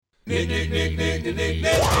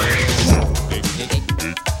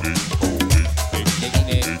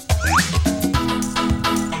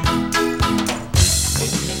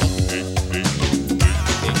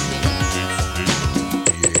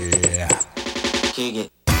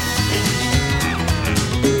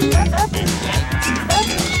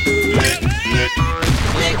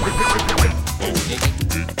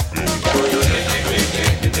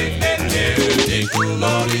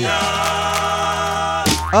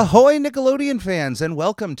Ahoy, Nickelodeon fans, and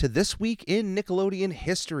welcome to This Week in Nickelodeon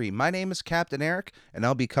History. My name is Captain Eric, and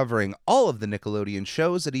I'll be covering all of the Nickelodeon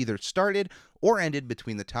shows that either started or ended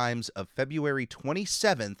between the times of February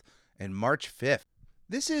 27th and March 5th.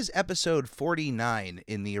 This is episode 49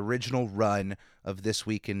 in the original run of This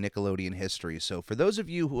Week in Nickelodeon History. So for those of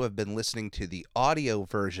you who have been listening to the audio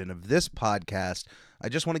version of this podcast, I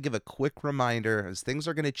just want to give a quick reminder as things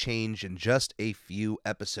are going to change in just a few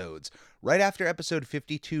episodes. Right after episode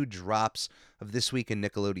 52 drops of This Week in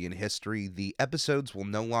Nickelodeon History, the episodes will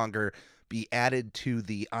no longer be added to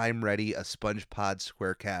the I'm Ready, a SpongePod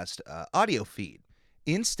Squarecast audio feed.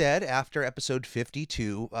 Instead, after episode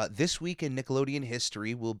 52, This Week in Nickelodeon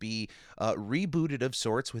History will be rebooted of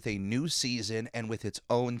sorts with a new season and with its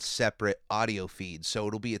own separate audio feed. So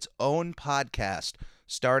it'll be its own podcast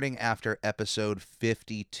starting after episode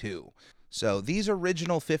 52. So these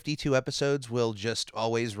original 52 episodes will just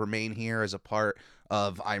always remain here as a part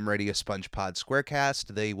of I'm Ready, a SpongePod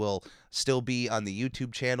Squarecast. They will still be on the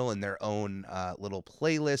YouTube channel in their own little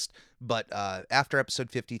playlist, but after episode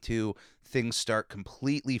 52, things start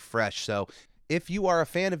completely fresh. So if you are a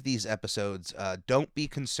fan of these episodes, don't be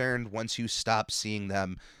concerned once you stop seeing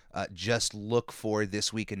them. Just look for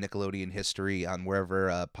This Week in Nickelodeon History on wherever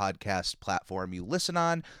podcast platform you listen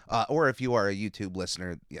on, or if you are a YouTube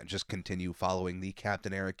listener, just continue following the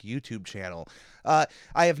Captain Eric YouTube channel. I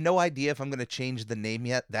have no idea if I'm going to change the name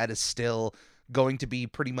yet. That is still going to be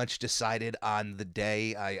pretty much decided on the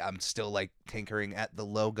day. I'm still tinkering at the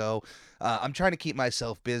logo. I'm trying to keep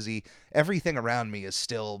myself busy. Everything around me is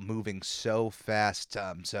still moving so fast.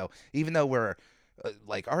 So even though we're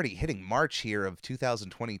already hitting March here of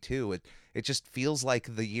 2022, it just feels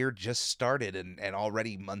like the year just started and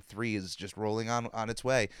already month 3 is just rolling on its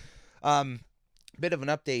way. Bit of an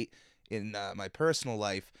update in my personal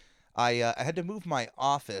life. I had to move my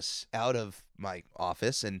office out of my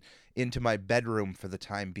office and into my bedroom for the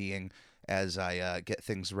time being as I get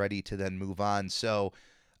things ready to then move on. So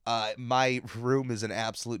my room is an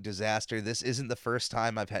absolute disaster. This isn't the first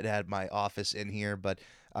time I've had my office in here, but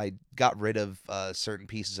I got rid of certain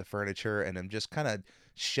pieces of furniture, and I'm just kind of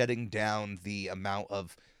shedding down the amount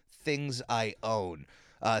of things I own.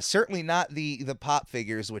 Certainly not the pop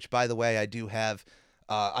figures, which, by the way, I do have.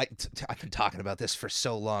 I've been talking about this for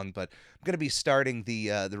so long, but I'm going to be starting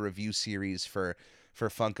the review series for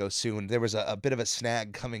Funko soon. There was a bit of a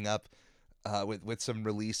snag coming up with some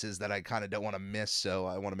releases that I kind of don't want to miss, so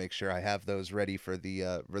I want to make sure I have those ready for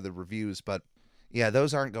the reviews. But yeah,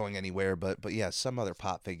 those aren't going anywhere. But yeah, some other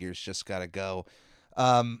pop figures just gotta go.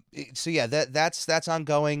 So yeah, that's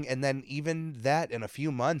ongoing, and then even that in a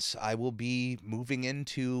few months, I will be moving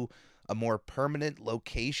into a more permanent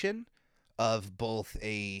location of both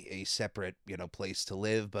a separate place to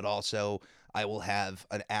live, but also I will have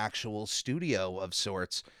an actual studio of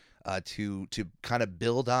sorts to kind of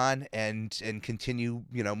build on and continue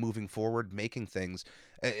moving forward making things.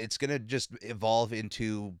 It's gonna just evolve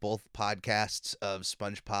into both podcasts of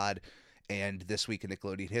SpongePod and This Week in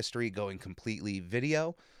Nickelodeon History going completely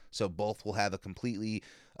video. So both will have a completely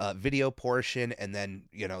video portion, and then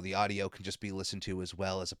the audio can just be listened to as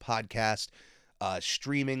well as a podcast.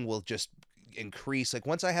 Streaming will just increase.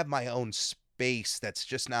 Once I have my own space that's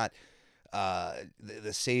just not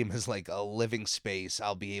the same as a living space,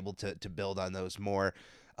 I'll be able to build on those more.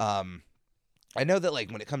 I know that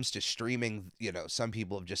when it comes to streaming, some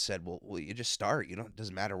people have just said, well, you just start, it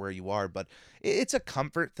doesn't matter where you are, but it's a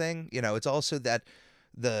comfort thing. It's also that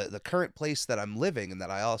the current place that I'm living and that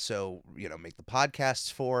I also, make the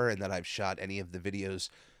podcasts for, and that I've shot any of the videos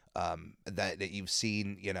that you've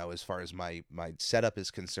seen, as far as my setup is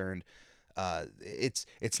concerned,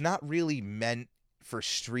 it's not really meant for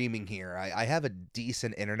streaming here. I have a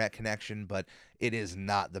decent internet connection, but it is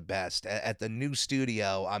not the best. At the new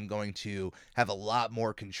studio, I'm going to have a lot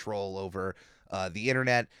more control over the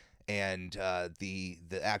internet and the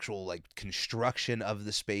actual construction of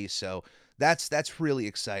the space. So that's really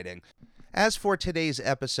exciting. As for today's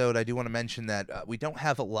episode, I do want to mention that we don't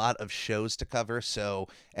have a lot of shows to cover, so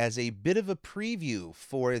as a bit of a preview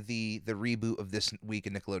for the reboot of This Week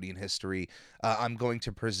in Nickelodeon History, I'm going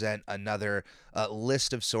to present another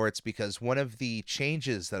list of sorts, because one of the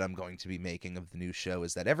changes that I'm going to be making of the new show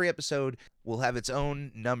is that every episode will have its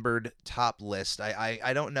own numbered top list.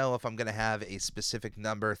 I don't know if I'm going to have a specific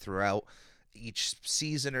number throughout each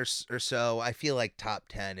season or so. I feel like top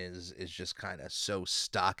 10 is just kind of so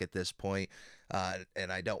stock at this point,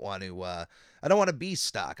 and I don't want to be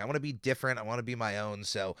stock. I want to be different. I want to be my own.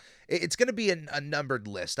 So it's going to be a numbered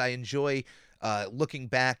list. I enjoy looking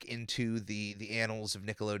back into the annals of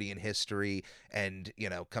Nickelodeon history, and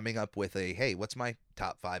coming up with hey, what's my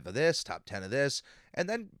top 5 of this, top 10 of this, and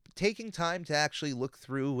then taking time to actually look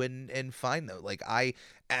through and find those. Like, I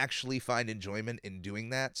actually find enjoyment in doing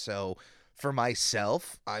that. So for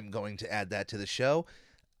myself, I'm going to add that to the show.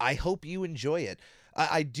 I hope you enjoy it.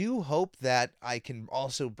 I do hope that I can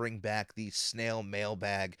also bring back the snail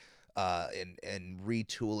mailbag and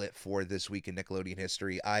retool it for This Week in Nickelodeon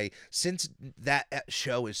History. Since that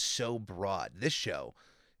show is so broad, this show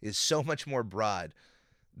is so much more broad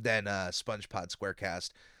than SpongePod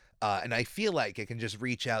SquareCast. And I feel like it can just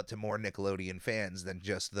reach out to more Nickelodeon fans than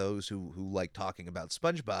just those who like talking about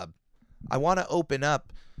SpongeBob. I want to open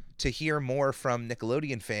up to hear more from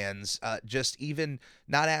Nickelodeon fans, just even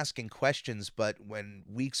not asking questions, but when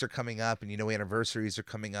weeks are coming up and anniversaries are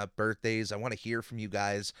coming up, birthdays, I want to hear from you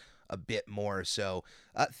guys a bit more. So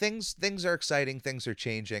things are exciting, things are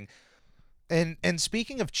changing. And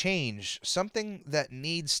speaking of change, something that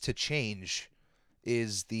needs to change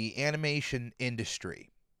is the animation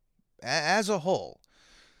industry as a whole.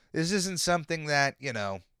 This isn't something that,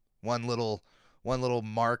 one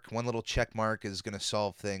little check mark is going to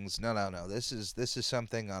solve things. No. This is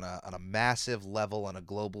something on a massive level, on a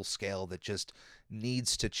global scale, that just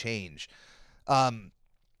needs to change.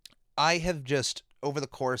 I have just, over the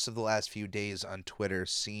course of the last few days on Twitter,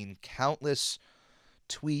 seen countless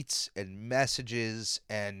tweets and messages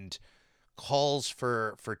and calls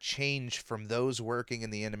for change from those working in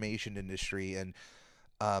the animation industry. And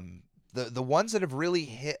the ones that have really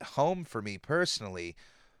hit home for me personally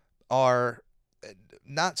are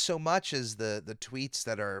not so much as the tweets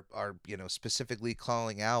that are specifically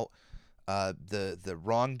calling out the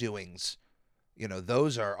wrongdoings.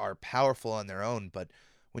 Those are powerful on their own. But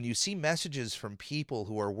when you see messages from people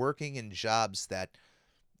who are working in jobs that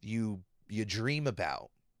you dream about,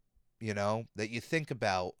 that you think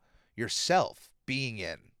about yourself being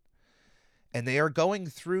in, and they are going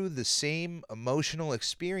through the same emotional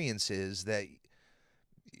experiences that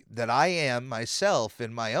I am myself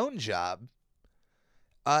in my own job,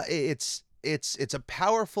 it's a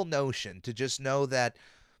powerful notion to just know that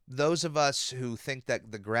those of us who think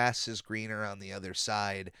that the grass is greener on the other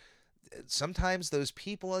side, sometimes those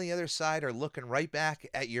people on the other side are looking right back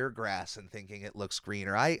at your grass and thinking it looks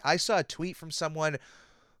greener. I saw a tweet from someone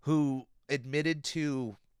who admitted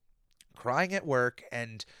to crying at work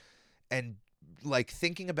and like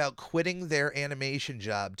thinking about quitting their animation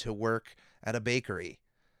job to work at a bakery,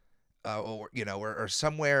 or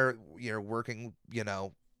somewhere, working,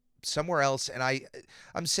 somewhere else. And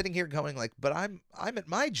I'm sitting here going like, but I'm at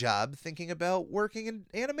my job thinking about working in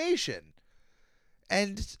animation,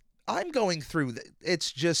 and I'm going through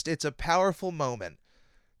it's a powerful moment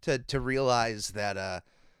to realize that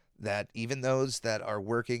even those that are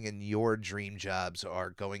working in your dream jobs are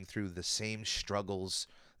going through the same struggles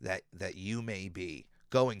that you may be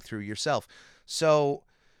going through yourself. So,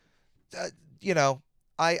 uh, you know,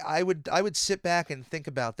 I would sit back and think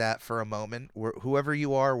about that for a moment. Whoever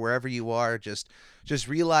you are, wherever you are, just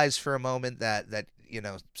realize for a moment that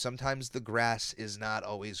sometimes the grass is not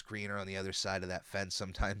always greener on the other side of that fence.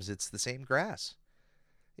 Sometimes it's the same grass.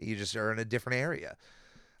 You just are in a different area.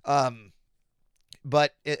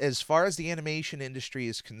 But as far as the animation industry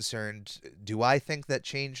is concerned, do I think that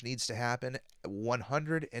change needs to happen?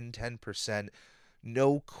 110%,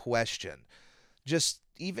 no question. Just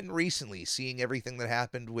even recently, seeing everything that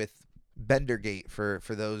happened with Bendergate for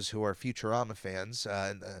those who are Futurama fans,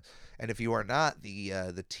 and if you are not, the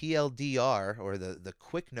TLDR, or the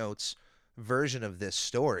Quick Notes version of this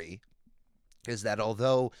story, is that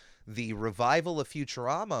although the revival of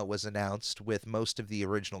Futurama was announced with most of the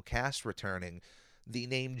original cast returning, the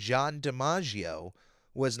name John DiMaggio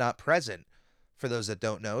was not present. For those that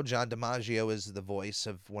don't know, John DiMaggio is the voice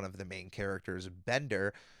of one of the main characters,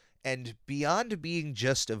 Bender, and beyond being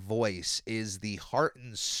just a voice, is the heart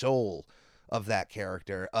and soul of that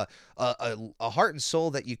character. A heart and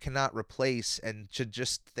soul that you cannot replace, and should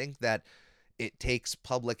just think that it takes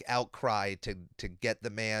public outcry to get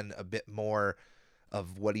the man a bit more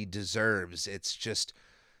of what he deserves. It's just,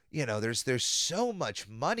 there's so much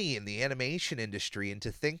money in the animation industry, and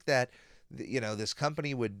to think that this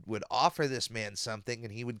company would offer this man something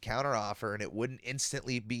and he would counteroffer and it wouldn't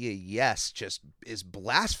instantly be a yes just is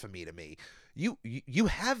blasphemy to me. You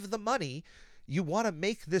have the money, you want to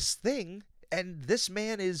make this thing, and this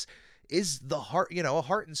man is the heart, a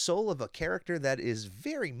heart and soul of a character that is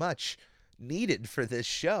very much needed for this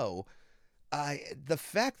show. The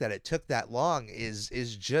fact that it took that long is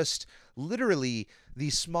just literally the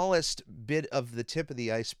smallest bit of the tip of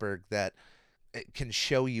the iceberg that it can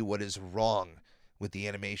show you what is wrong with the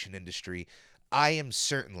animation industry. I am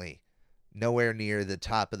certainly nowhere near the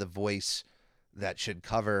top of the voice that should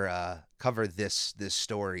cover this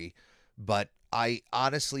story, but I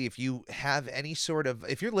honestly, if you have any sort of,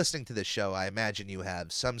 if you're listening to this show, I imagine you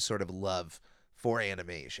have some sort of love for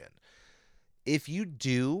animation. If you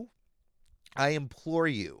do, I implore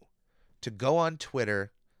you to go on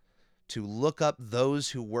Twitter, to look up those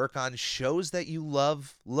who work on shows that you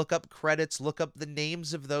love, look up credits, look up the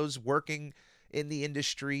names of those working in the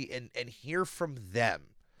industry, and hear from them.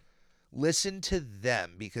 Listen to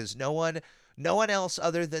them, because no one else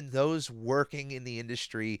other than those working in the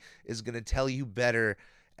industry is going to tell you better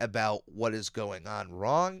about what is going on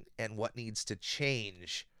wrong and what needs to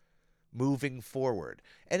change moving forward.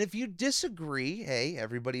 And if you disagree, hey,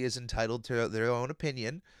 everybody is entitled to their own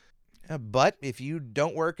opinion. But if you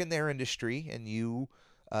don't work in their industry and you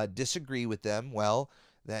disagree with them, well,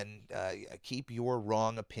 then keep your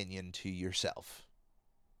wrong opinion to yourself.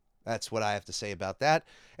 That's what I have to say about that.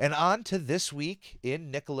 And on to this week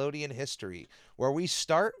in Nickelodeon history, where we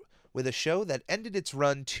start with a show that ended its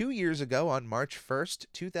run 2 years ago on March 1st,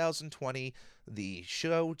 2020, the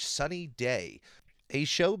show Sunny Day, a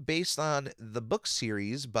show based on the book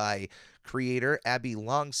series by creator Abby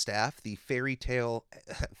Longstaff, the fairy tale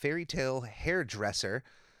hairdresser,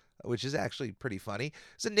 which is actually pretty funny.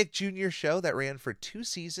 It's a Nick Jr. show that ran for 2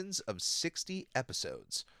 seasons of 60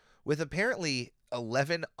 episodes, with apparently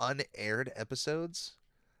 11 unaired episodes.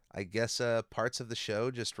 I guess parts of the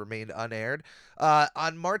show just remained unaired.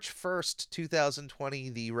 On March 1st, 2020,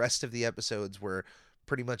 the rest of the episodes were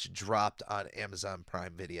pretty much dropped on Amazon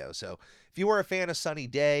Prime Video. So if you were a fan of Sunny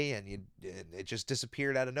Day and it just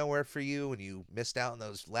disappeared out of nowhere for you and you missed out on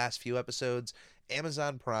those last few episodes,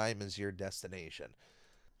 Amazon Prime is your destination.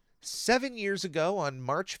 7 years ago, on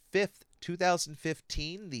March 5th,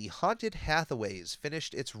 2015, The Haunted Hathaways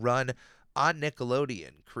finished its run on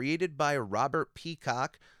Nickelodeon. Created by Robert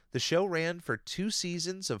Peacock, the show ran for 2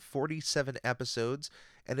 seasons of 47 episodes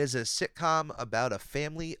and is a sitcom about a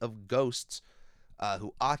family of ghosts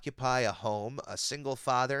who occupy a home, a single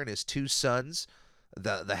father and his 2 sons,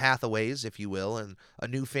 the Hathaways, if you will, and a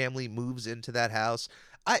new family moves into that house.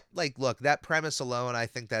 Look, that premise alone, I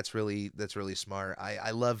think that's really smart.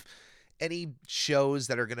 I love any shows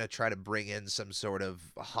that are going to try to bring in some sort of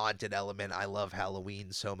haunted element. I love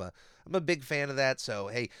Halloween, so I'm a big fan of that. So,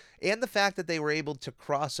 hey, and the fact that they were able to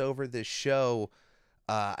cross over this show,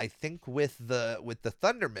 I think with the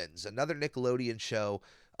Thundermans, another Nickelodeon show,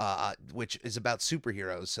 which is about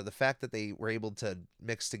superheroes. So the fact that they were able to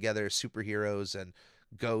mix together superheroes and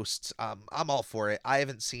ghosts, I'm all for it. I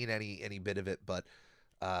haven't seen any bit of it, but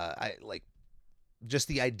I like just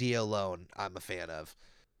the idea alone, I'm a fan of.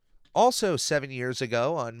 Also, 7 years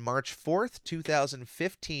ago, on March 4th,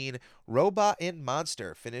 2015, Robot and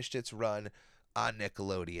Monster finished its run on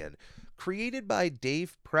Nickelodeon. Created by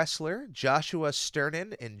Dave Pressler, Joshua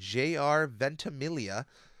Sternin, and J.R. Ventimiglia,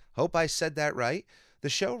 hope I said that right, the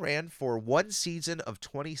show ran for 1 season of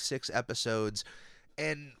 26 episodes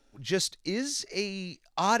and just is a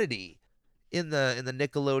oddity in the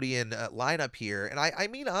Nickelodeon lineup here. And I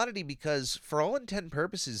mean oddity because, for all intent and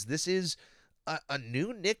purposes, this is a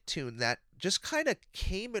new Nicktoon that just kind of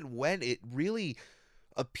came and went. It really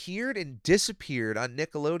appeared and disappeared on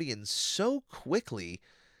Nickelodeon so quickly,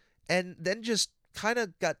 and then just kind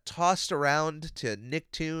of got tossed around to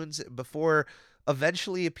Nicktoons before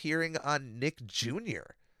eventually appearing on Nick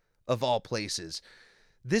Jr., of all places.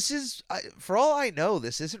 This is, for all I know,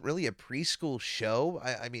 this isn't really a preschool show.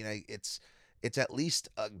 I mean, it's at least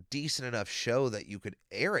a decent enough show that you could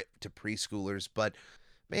air it to preschoolers, but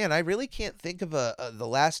man, I really can't think of the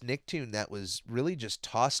last Nicktoon that was really just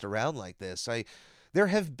tossed around like this. There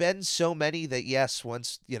have been so many that, yes,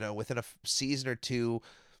 once, within a season or two,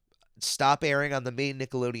 stop airing on the main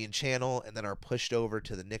Nickelodeon channel and then are pushed over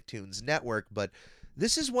to the Nicktoons network. But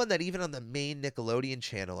this is one that even on the main Nickelodeon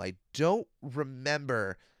channel, I don't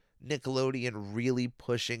remember Nickelodeon really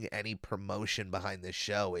pushing any promotion behind this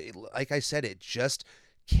show. Like I said, it just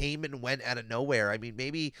came and went out of nowhere. I mean,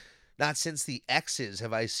 maybe not since the X's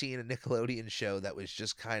have I seen a Nickelodeon show that was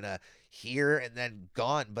just kind of here and then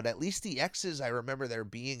gone. But at least the X's, I remember there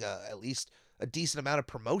being at least a decent amount of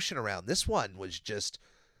promotion around. This one was just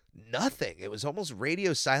nothing. It was almost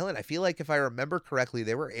radio silent. I feel like if I remember correctly,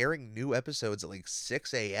 they were airing new episodes at like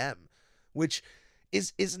 6 a.m., which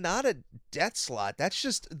is not a death slot. That's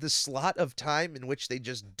just the slot of time in which they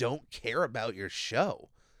just don't care about your show.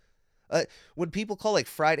 When people call like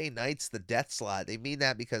Friday nights the death slot, they mean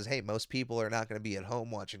that because, hey, most people are not going to be at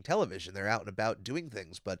home watching television. They're out and about doing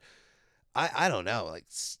things. But I don't know. Like,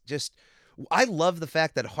 just I love the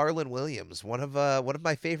fact that Harlan Williams, one of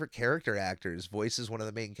my favorite character actors, voices one of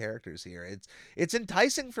the main characters here. It's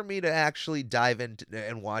enticing for me to actually dive in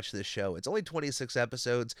and watch this show. It's only 26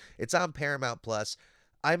 episodes. It's on Paramount Plus.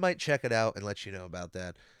 I might check it out and let you know about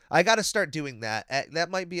that. I got to start doing that.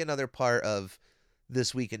 That might be another part of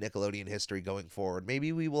this week in Nickelodeon history going forward.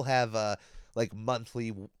 Maybe we will have like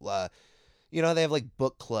monthly, they have like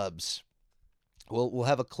book clubs. We'll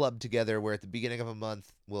have a club together where at the beginning of a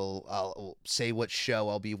month I'll say what show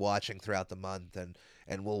I'll be watching throughout the month,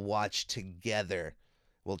 and we'll watch together.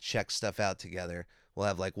 We'll check stuff out together. We'll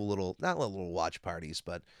have like not little watch parties,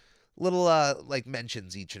 but little like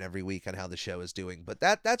mentions each and every week on how the show is doing. But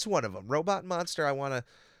that's one of them. Robot Monster I want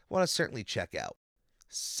to certainly check out.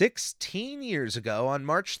 16 years ago, on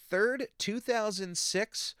March 3rd,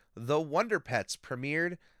 2006, The Wonder Pets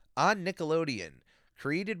premiered on Nickelodeon.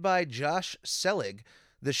 Created by Josh Selig,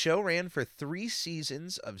 the show ran for 3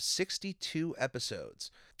 seasons of 62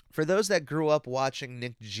 episodes. For those that grew up watching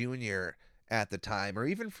Nick Jr. at the time, or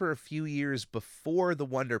even for a few years before The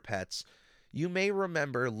Wonder Pets, you may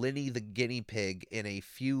remember Linny the Guinea Pig in a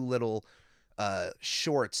few little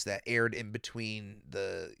shorts that aired in between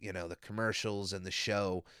the commercials and the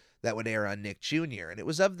show that would air on Nick Jr. And it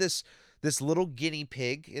was of this little guinea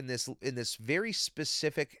pig in this very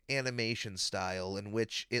specific animation style in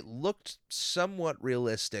which it looked somewhat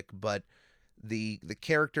realistic, but the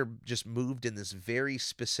character just moved in this very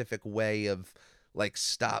specific way of like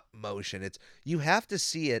stop motion. You have to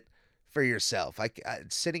see it for yourself. I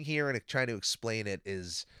sitting here and trying to explain it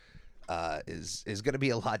is going to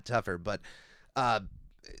be a lot tougher, but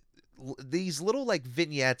these little like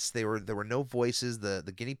vignettes, there were no voices.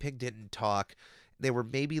 The guinea pig didn't talk. They were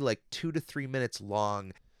maybe like 2 to 3 minutes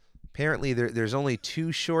long. Apparently, there's only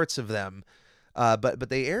 2 shorts of them, but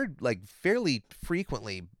they aired like fairly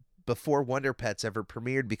frequently before Wonder Pets ever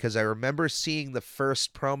premiered, because I remember seeing the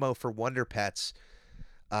first promo for Wonder Pets,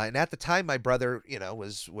 and at the time my brother,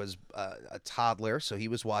 was a toddler, so he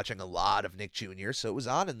was watching a lot of Nick Jr., so it was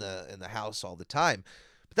on in the house all the time.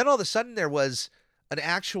 But then all of a sudden there was an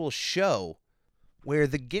actual show where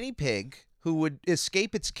the guinea pig, who would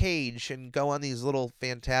escape its cage and go on these little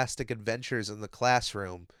fantastic adventures in the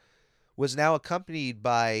classroom, was now accompanied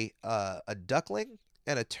by a duckling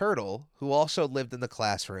and a turtle who also lived in the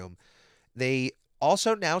classroom. They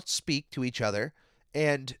also now speak to each other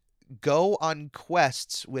and go on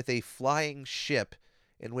quests with a flying ship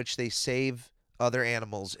in which they save other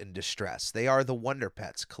animals in distress. They are the Wonder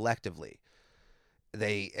Pets collectively.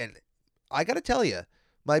 And I got to tell you,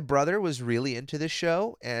 my brother was really into this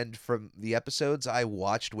show, and from the episodes I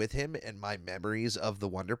watched with him and my memories of the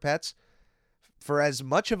Wonder Pets, for as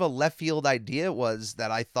much of a left field idea it was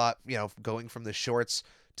that I thought, going from the shorts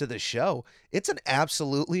to the show, it's an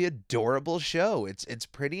absolutely adorable show. It's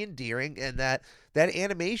pretty endearing, and that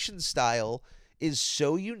animation style is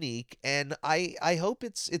so unique, and I hope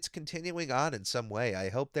it's continuing on in some way. I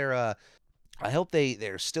hope they're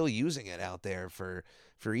still using it out there for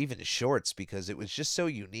even shorts, because it was just so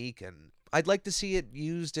unique, and I'd like to see it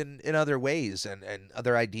used in other ways and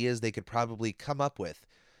other ideas they could probably come up with.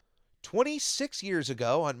 26 years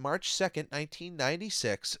ago, on March 2nd,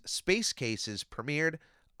 1996, Space Cases premiered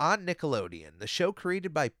on Nickelodeon. The show,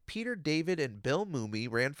 created by Peter David and Bill Mumy,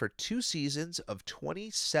 ran for 2 seasons of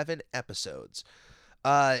 27 episodes.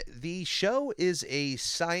 The show is a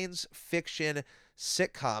science fiction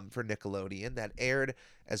sitcom for Nickelodeon that aired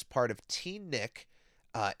as part of Teen Nick.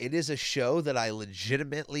 It is a show that I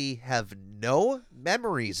legitimately have no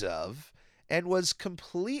memories of and was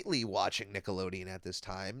completely watching Nickelodeon at this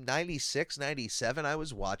time. 96, 97, I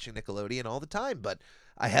was watching Nickelodeon all the time, but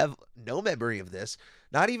I have no memory of this.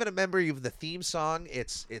 Not even a memory of the theme song.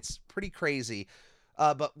 It's pretty crazy.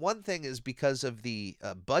 But one thing is, because of the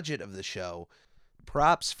budget of the show,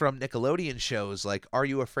 props from Nickelodeon shows like Are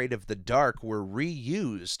You Afraid of the Dark were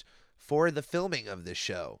reused for the filming of this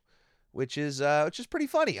show, which is pretty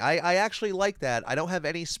funny. I actually like that. I don't have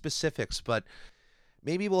any specifics, but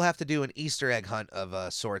maybe we'll have to do an Easter egg hunt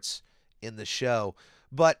of sorts in the show.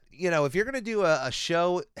 But, if you're going to do a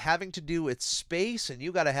show having to do with space and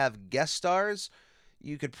you got to have guest stars,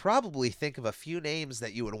 you could probably think of a few names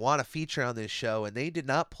that you would want to feature on this show, and they did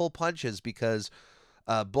not pull punches because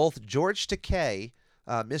both George Takei,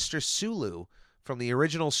 Mr. Sulu from the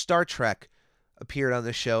original Star Trek, appeared on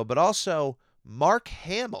the show, but also Mark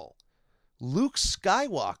Hamill, Luke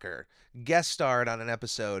Skywalker, guest starred on an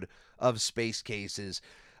episode of Space Cases.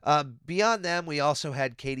 Beyond them, we also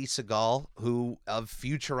had Katie Seagal, who of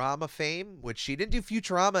Futurama fame, which she didn't do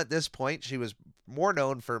Futurama at this point. She was more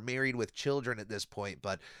known for Married with Children at this point.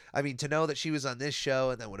 But, I mean, to know that she was on this show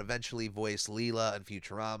and then would eventually voice Leela in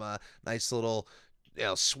Futurama, nice little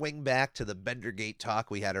swing back to the Bendergate talk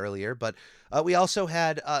we had earlier. But we also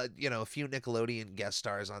had, a few Nickelodeon guest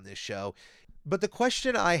stars on this show. But the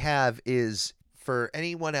question I have is, for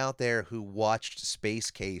anyone out there who watched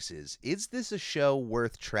Space Cases, is this a show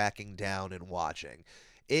worth tracking down and watching?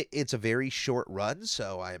 It's a very short run,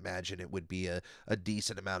 so I imagine it would be a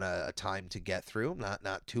decent amount of time to get through.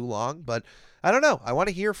 Not too long, but I don't know. I want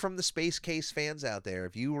to hear from the Space Case fans out there.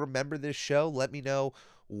 If you remember this show, let me know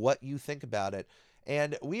what you think about it.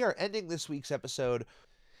 And we are ending this week's episode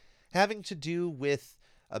having to do with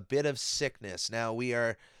a bit of sickness. Now, we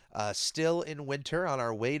are still in winter, on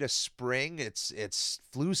our way to spring. It's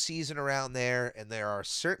flu season around there, and there are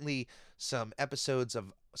certainly some episodes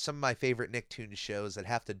of some of my favorite Nicktoons shows that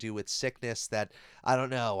have to do with sickness that, I don't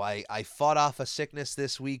know, I fought off a sickness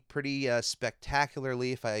this week pretty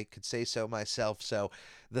spectacularly, if I could say so myself. So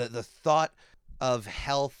the thought of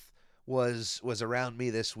health was around me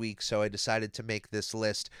this week, so I decided to make this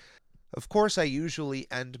list. Of course, I usually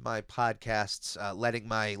end my podcasts letting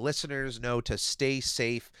my listeners know to stay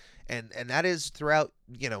safe, and that is throughout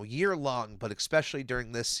year long, but especially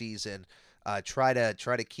during this season. Try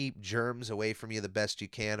to keep germs away from you the best you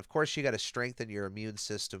can. Of course, you got to strengthen your immune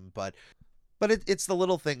system, but it's the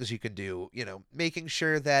little things you can do, making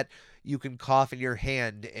sure that you can cough in your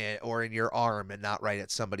hand or in your arm and not right at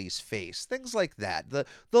somebody's face. Things like that.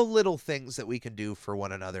 The little things that we can do for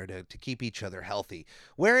one another to keep each other healthy.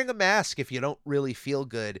 Wearing a mask if you don't really feel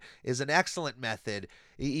good is an excellent method,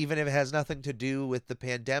 even if it has nothing to do with the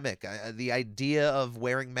pandemic. The idea of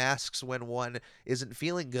wearing masks when one isn't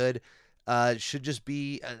feeling good should just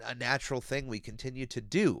be a natural thing we continue to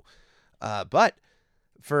do. But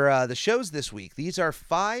for the shows this week, these are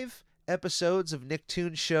 5 episodes of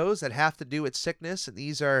Nicktoons shows that have to do with sickness, and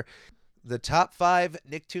these are the top 5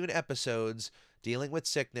 Nicktoons episodes dealing with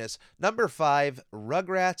sickness. Number 5,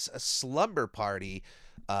 Rugrats Slumber Party,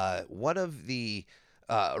 one of the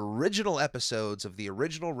original episodes of the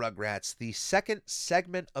original Rugrats, the second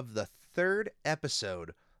segment of the 3rd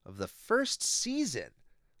episode of the first season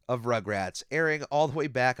of Rugrats, airing all the way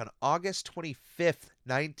back on August 25th,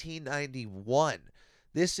 1991.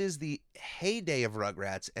 This is the heyday of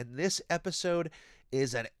Rugrats, and this episode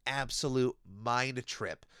is an absolute mind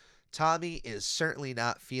trip. Tommy is certainly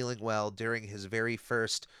not feeling well during his very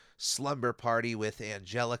first slumber party with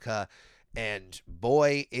Angelica, and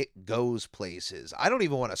boy, it goes places. I don't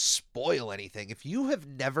even want to spoil anything. If you have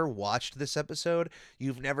never watched this episode,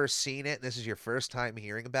 you've never seen it, and this is your first time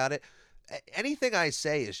hearing about it, anything I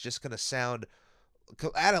say is just going to sound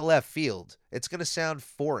out of left field. It's going to sound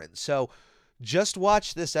foreign. So just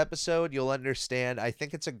watch this episode. You'll understand. I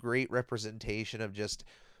think it's a great representation of just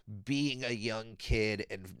being a young kid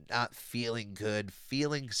and not feeling good,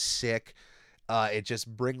 feeling sick. It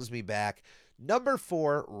just brings me back. Number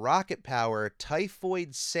 4, Rocket Power,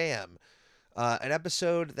 Typhoid Sam. An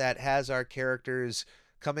episode that has our characters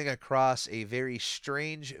coming across a very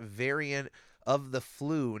strange variant of the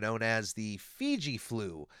flu known as the Fiji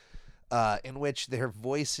flu, in which their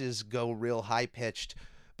voices go real high-pitched.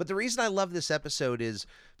 But the reason I love this episode is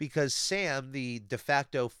because Sam, the de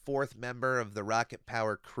facto 4th member of the Rocket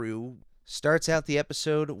Power crew, starts out the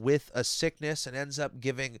episode with a sickness and ends up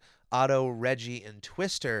giving Otto, Reggie, and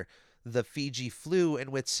Twister the Fiji flu.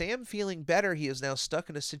 And with Sam feeling better, he is now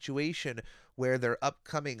stuck in a situation where their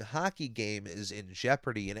upcoming hockey game is in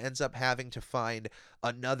jeopardy and ends up having to find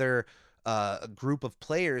another a group of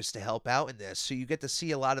players to help out in this. So you get to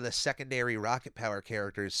see a lot of the secondary Rocket Power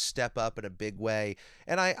characters step up in a big way.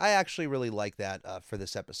 And I actually really like that for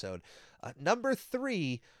this episode. Number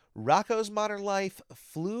 3, Rocko's Modern Life,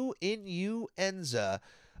 Flu-In-You-Enza.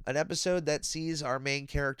 An episode that sees our main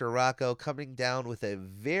character Rocko coming down with a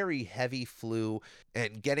very heavy flu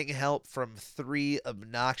and getting help from 3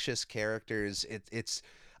 obnoxious characters. It's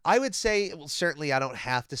I would say, well, certainly I don't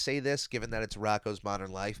have to say this given that it's Rocko's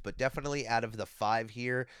Modern Life, but definitely out of the 5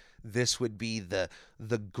 here, this would be the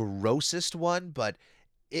grossest one, but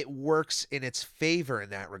it works in its favor in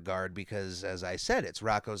that regard because, as I said, it's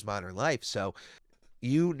Rocko's Modern Life. So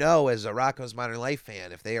you know, as a Rocko's Modern Life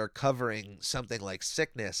fan, if they are covering something like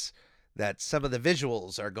sickness, that some of the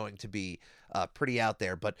visuals are going to be pretty out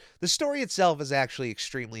there. But the story itself is actually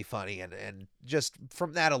extremely funny, and just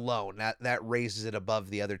from that alone, that raises it above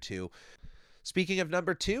the other two. Speaking of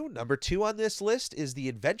number two on this list is The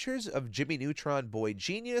Adventures of Jimmy Neutron Boy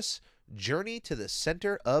Genius, Journey to the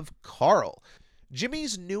Center of Carl.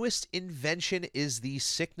 Jimmy's newest invention is the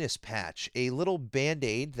sickness patch, a little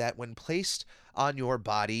band-aid that when placed on your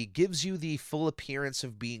body gives you the full appearance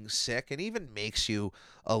of being sick and even makes you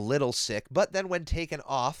a little sick, but then when taken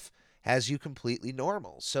off has you completely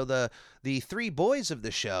normal. So the three boys of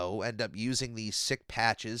the show end up using these sick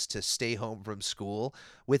patches to stay home from school,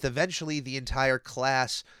 with eventually the entire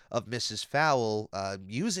class of Mrs. Fowl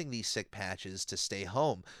using these sick patches to stay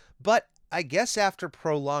home. But I guess after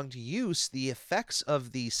prolonged use, the effects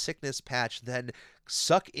of the sickness patch then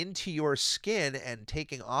suck into your skin, and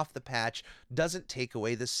taking off the patch doesn't take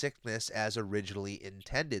away the sickness as originally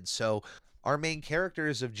intended. So our main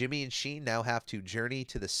characters of Jimmy and Sheen now have to journey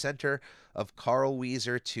to the center of Carl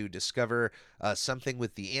Wheezer to discover something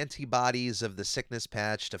with the antibodies of the sickness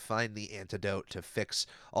patch to find the antidote to fix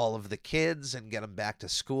all of the kids and get them back to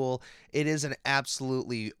school. It is an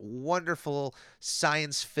absolutely wonderful,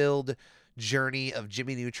 science-filled journey of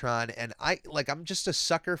Jimmy Neutron, and I'm just a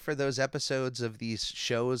sucker for those episodes of these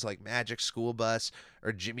shows like Magic School Bus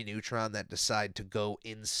or Jimmy Neutron that decide to go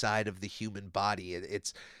inside of the human body.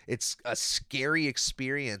 It's a scary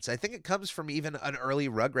experience. I think it comes from even an early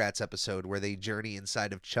Rugrats episode where they journey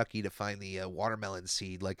inside of Chucky to find the watermelon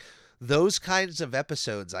seed. Like, those kinds of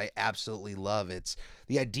episodes I absolutely love. It's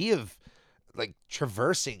the idea of like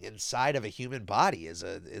traversing inside of a human body is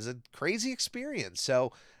a crazy experience.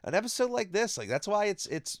 So an episode like this, like, that's why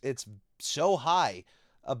it's so high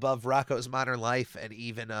above Rocko's Modern Life and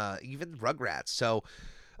even Rugrats. So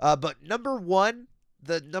but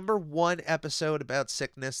the number one episode about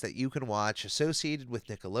sickness that you can watch associated with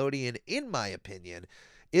Nickelodeon, in my opinion,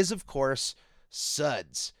 is of course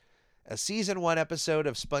Suds, a season 1 episode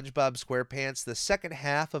of SpongeBob SquarePants, the second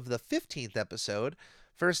half of the 15th episode,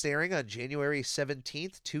 first airing on January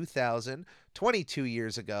 17th, 2000, 22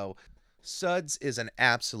 years ago. Suds is an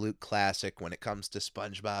absolute classic when it comes to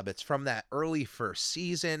SpongeBob. It's from that early first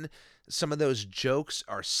season. Some of those jokes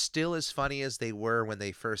are still as funny as they were when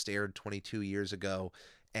they first aired 22 years ago.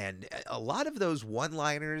 And a lot of those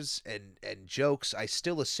one-liners and jokes I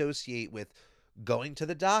still associate with going to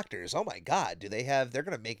the doctors. Oh my God, they're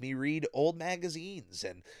going to make me read old magazines.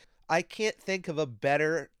 And I can't think of a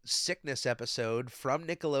better sickness episode from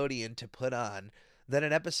Nickelodeon to put on than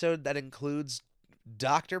an episode that includes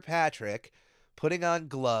Dr. Patrick putting on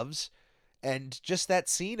gloves and just that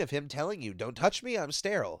scene of him telling you, "Don't touch me, I'm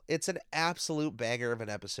sterile." It's an absolute banger of an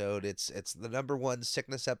episode. It's the number one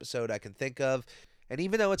sickness episode I can think of. And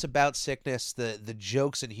even though it's about sickness, the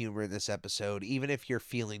jokes and humor in this episode, even if you're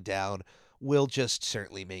feeling down, will just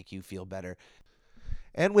certainly make you feel better.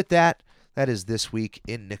 And with that is This Week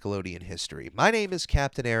in Nickelodeon History. My name is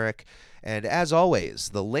Captain Eric, and as always,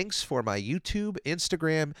 the links for my YouTube,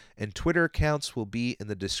 Instagram, and Twitter accounts will be in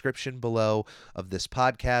the description below of this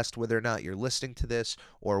podcast, whether or not you're listening to this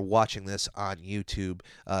or watching this on YouTube.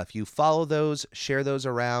 If you follow those, share those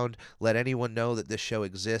around, let anyone know that this show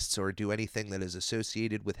exists, or do anything that is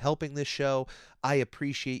associated with helping this show, I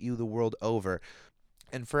appreciate you the world over.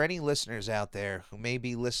 And for any listeners out there who may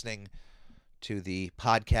be listening to the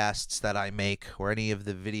podcasts that I make or any of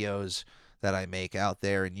the videos that I make out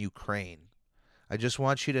there in Ukraine, I just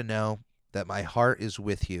want you to know that my heart is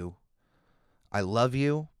with you. I love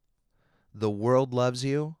you. The world loves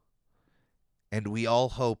you. And we all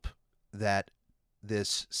hope that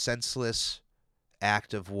this senseless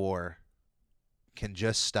act of war can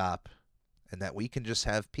just stop and that we can just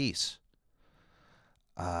have peace.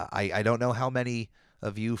 I don't know how many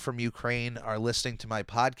of you from Ukraine are listening to my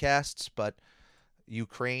podcasts, but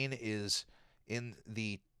Ukraine is in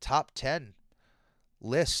the top 10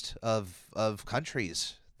 list of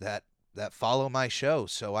countries that follow my show.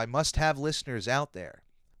 So I must have listeners out there,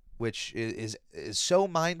 which is so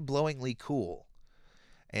mind-blowingly cool.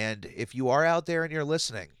 And if you are out there and you're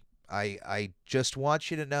listening, I just want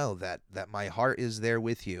you to know that my heart is there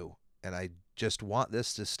with you, and I just want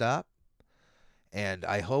this to stop. And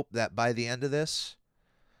I hope that by the end of this,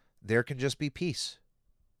 there can just be peace.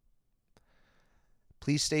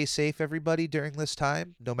 Please stay safe, everybody, during this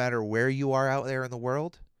time, no matter where you are out there in the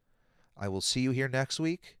world. I will see you here next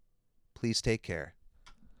week. Please take care.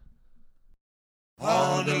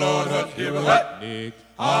 On the Lord Hut, here a hut, Nick.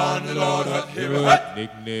 On the Lord Hut, here a hut,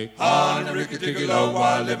 Nick. On the Ricky Ticky Low,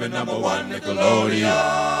 while living number one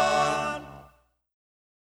Nickelodeon.